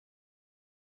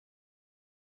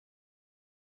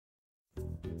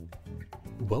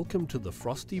Welcome to the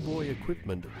Frosty Boy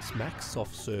Equipment Smach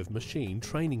Soft Serve Machine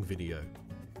training video.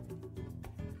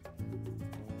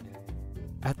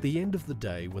 At the end of the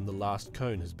day, when the last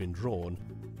cone has been drawn,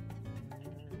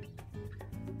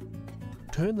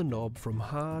 turn the knob from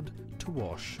hard to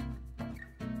wash.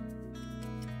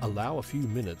 Allow a few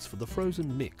minutes for the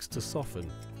frozen mix to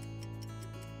soften.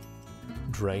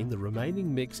 Drain the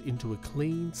remaining mix into a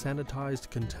clean, sanitized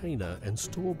container and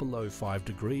store below 5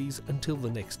 degrees until the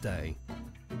next day.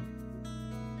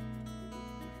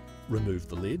 Remove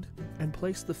the lid and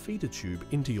place the feeder tube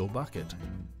into your bucket.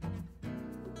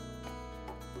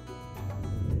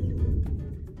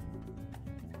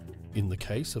 In the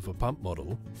case of a pump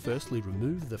model, firstly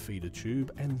remove the feeder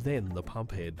tube and then the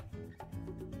pump head.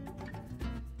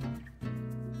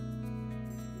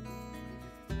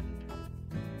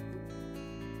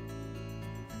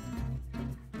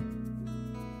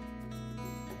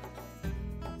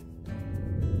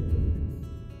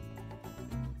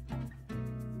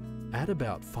 Add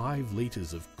about 5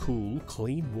 litres of cool,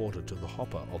 clean water to the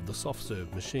hopper of the soft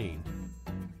serve machine.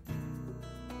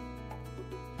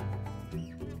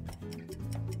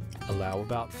 Allow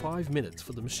about 5 minutes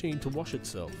for the machine to wash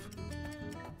itself.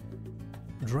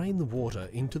 Drain the water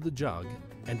into the jug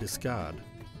and discard.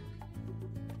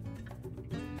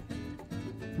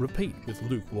 Repeat with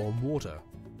lukewarm water.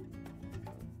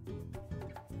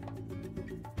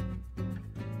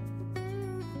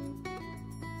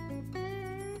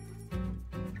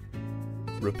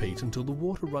 Repeat until the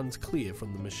water runs clear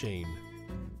from the machine.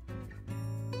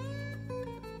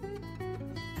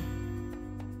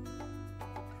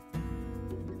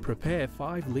 Prepare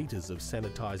 5 litres of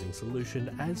sanitizing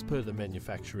solution as per the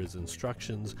manufacturer's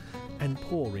instructions and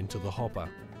pour into the hopper.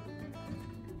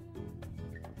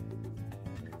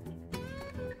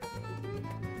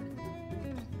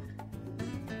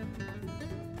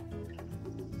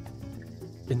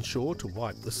 Ensure to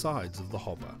wipe the sides of the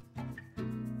hopper.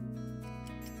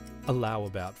 Allow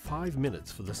about 5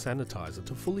 minutes for the sanitizer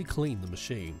to fully clean the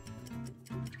machine.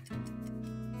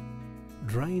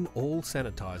 Drain all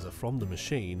sanitizer from the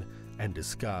machine and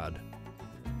discard.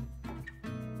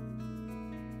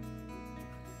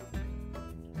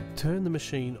 Turn the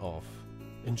machine off.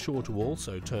 Ensure to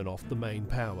also turn off the main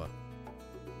power.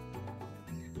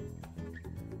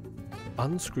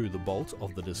 Unscrew the bolt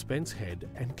of the dispense head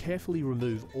and carefully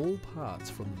remove all parts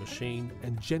from the machine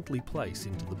and gently place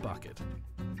into the bucket.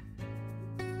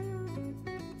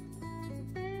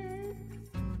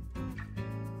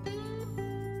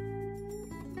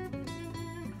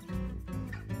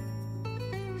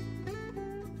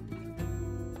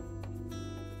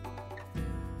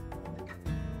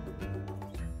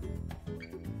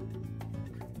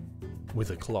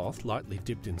 With a cloth lightly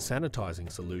dipped in sanitizing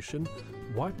solution,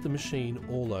 wipe the machine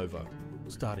all over,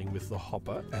 starting with the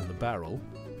hopper and the barrel,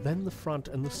 then the front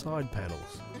and the side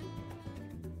panels.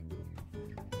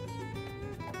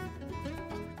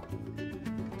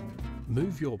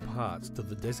 Move your parts to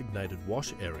the designated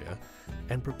wash area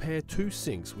and prepare 2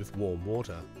 sinks with warm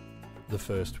water, the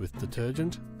first with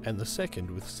detergent and the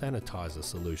second with sanitizer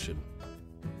solution.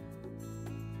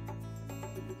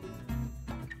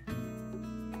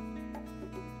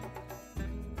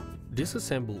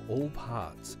 Disassemble all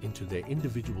parts into their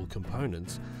individual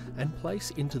components and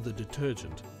place into the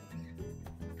detergent.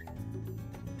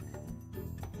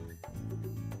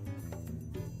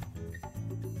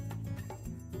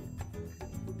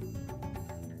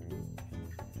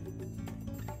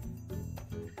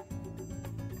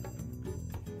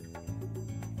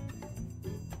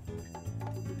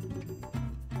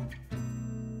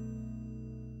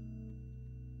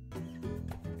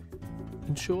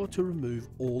 Ensure to remove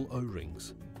all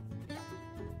O-rings.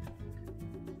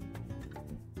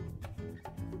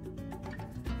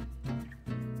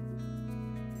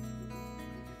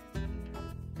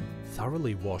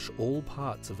 Thoroughly wash all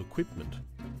parts of equipment.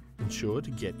 Ensure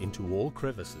to get into all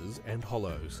crevices and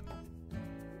hollows.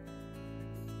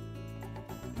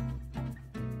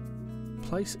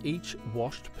 Place each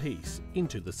washed piece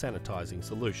into the sanitizing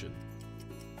solution.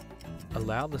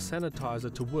 Allow the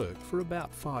sanitizer to work for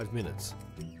about 5 minutes.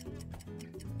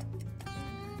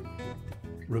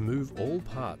 Remove all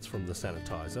parts from the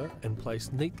sanitizer and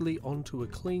place neatly onto a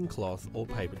clean cloth or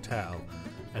paper towel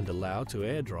and allow to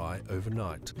air dry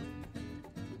overnight.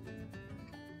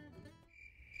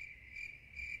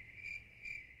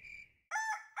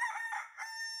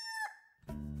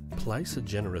 Place a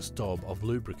generous daub of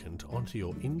lubricant onto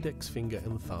your index finger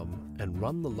and thumb and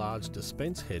run the large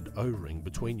dispense head O-ring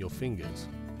between your fingers.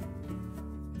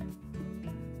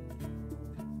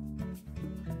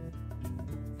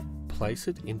 Place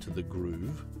it into the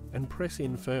groove and press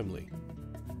in firmly.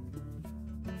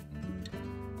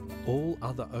 All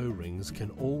other O-rings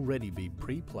can already be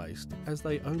pre-placed as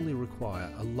they only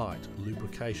require a light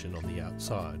lubrication on the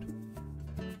outside.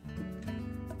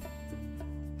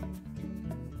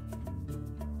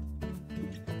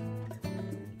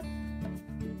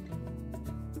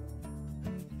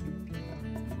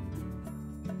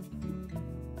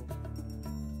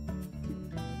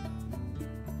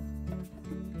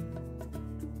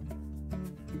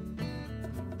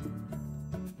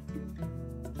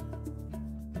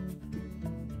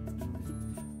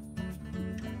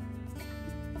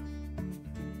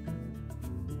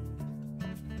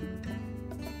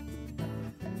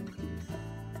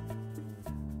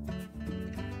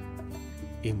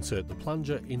 Insert the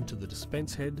plunger into the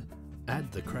dispense head,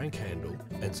 add the crank handle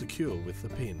and secure with the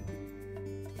pin.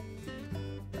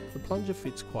 The plunger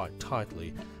fits quite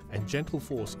tightly and gentle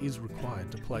force is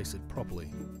required to place it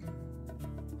properly.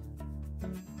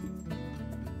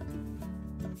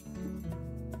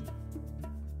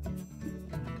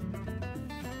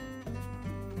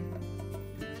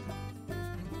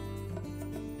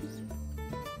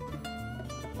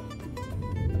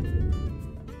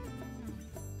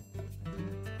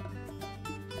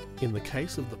 In the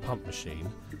case of the pump machine,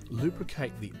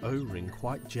 lubricate the O-ring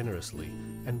quite generously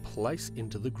and place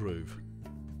into the groove.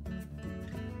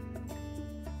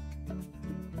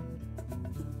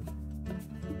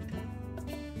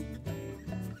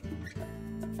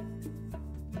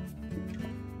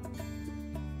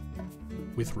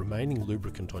 With remaining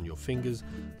lubricant on your fingers,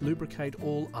 lubricate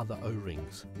all other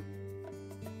O-rings.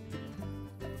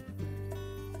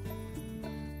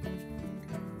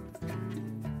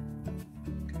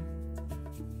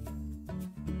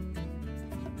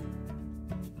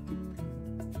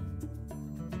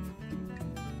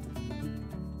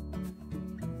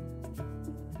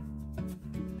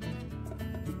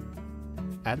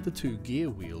 Add the 2 gear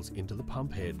wheels into the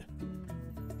pump head.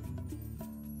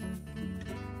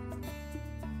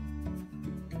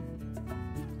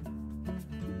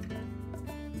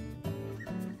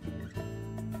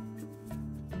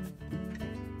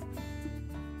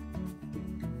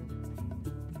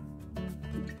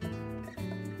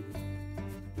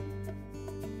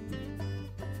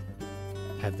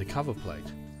 Add the cover plate.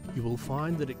 You will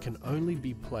find that it can only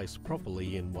be placed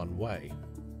properly in one way.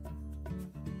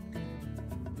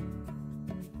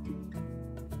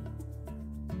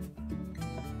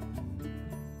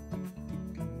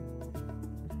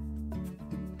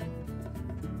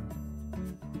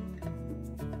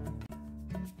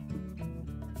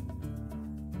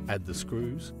 Add the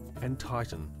screws and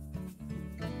tighten.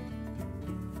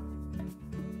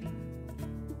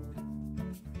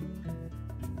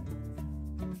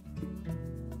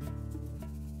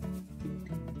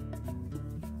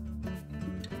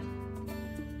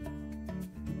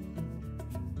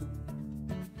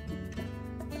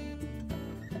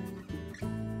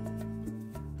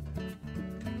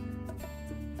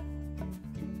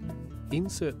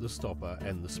 Insert the stopper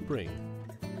and the spring.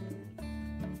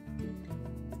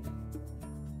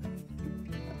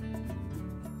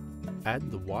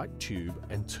 Add the white tube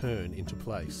and turn into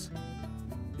place.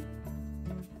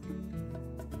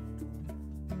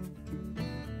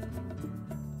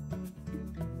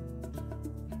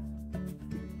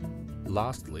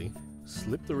 Lastly,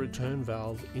 slip the return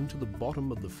valve into the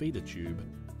bottom of the feeder tube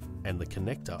and the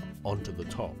connector onto the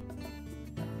top.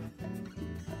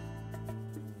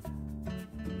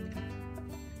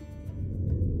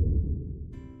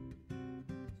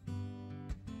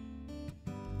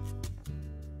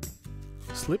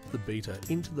 Slip the beater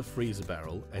into the freezer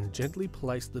barrel and gently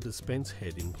place the dispense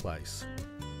head in place.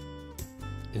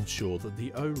 Ensure that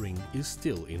the O-ring is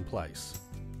still in place.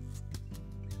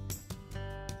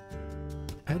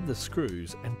 Add the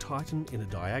screws and tighten in a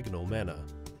diagonal manner.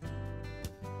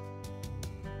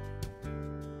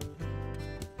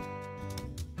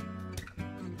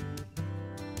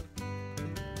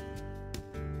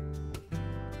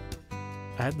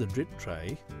 Add the drip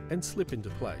tray and slip into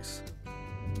place.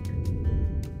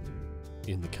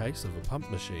 In the case of a pump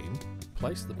machine,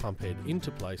 place the pump head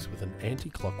into place with an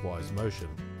anti-clockwise motion.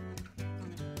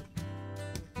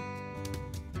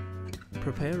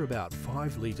 Prepare about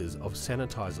 5 litres of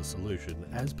sanitizer solution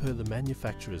as per the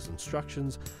manufacturer's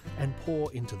instructions and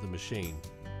pour into the machine.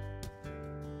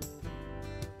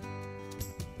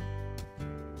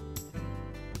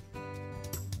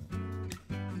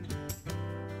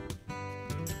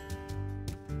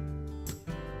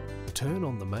 Turn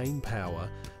on the main power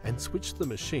and switch the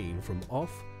machine from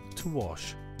off to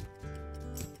wash.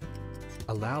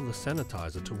 Allow the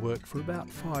sanitizer to work for about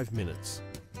 5 minutes.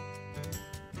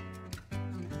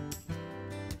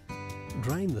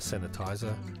 Drain the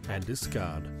sanitizer and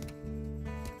discard.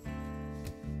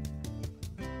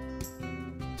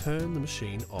 Turn the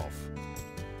machine off.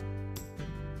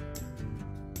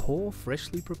 Pour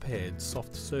freshly prepared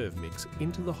soft serve mix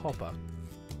into the hopper.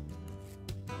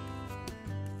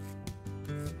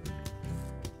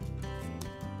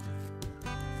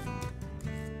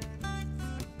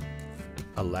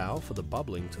 Allow for the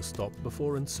bubbling to stop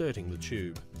before inserting the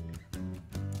tube.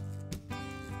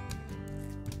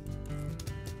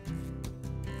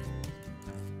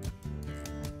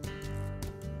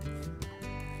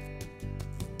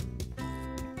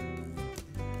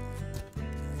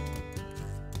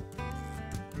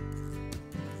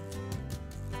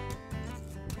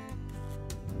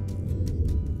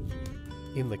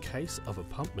 In the case of a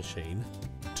pump machine,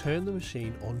 turn the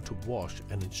machine on to wash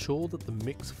and ensure that the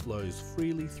mix flows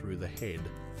freely through the head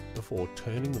before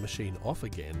turning the machine off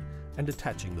again and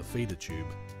attaching the feeder tube.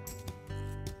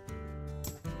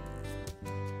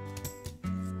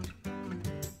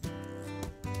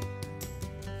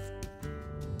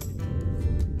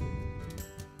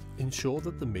 Ensure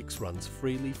that the mix runs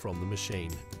freely from the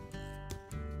machine.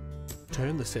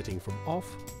 Turn the setting from off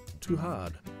to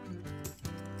hard.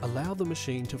 Allow the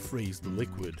machine to freeze the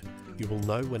liquid. You will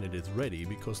know when it is ready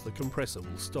because the compressor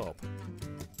will stop.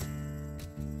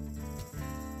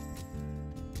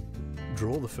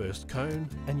 Draw the first cone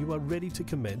and you are ready to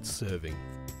commence serving.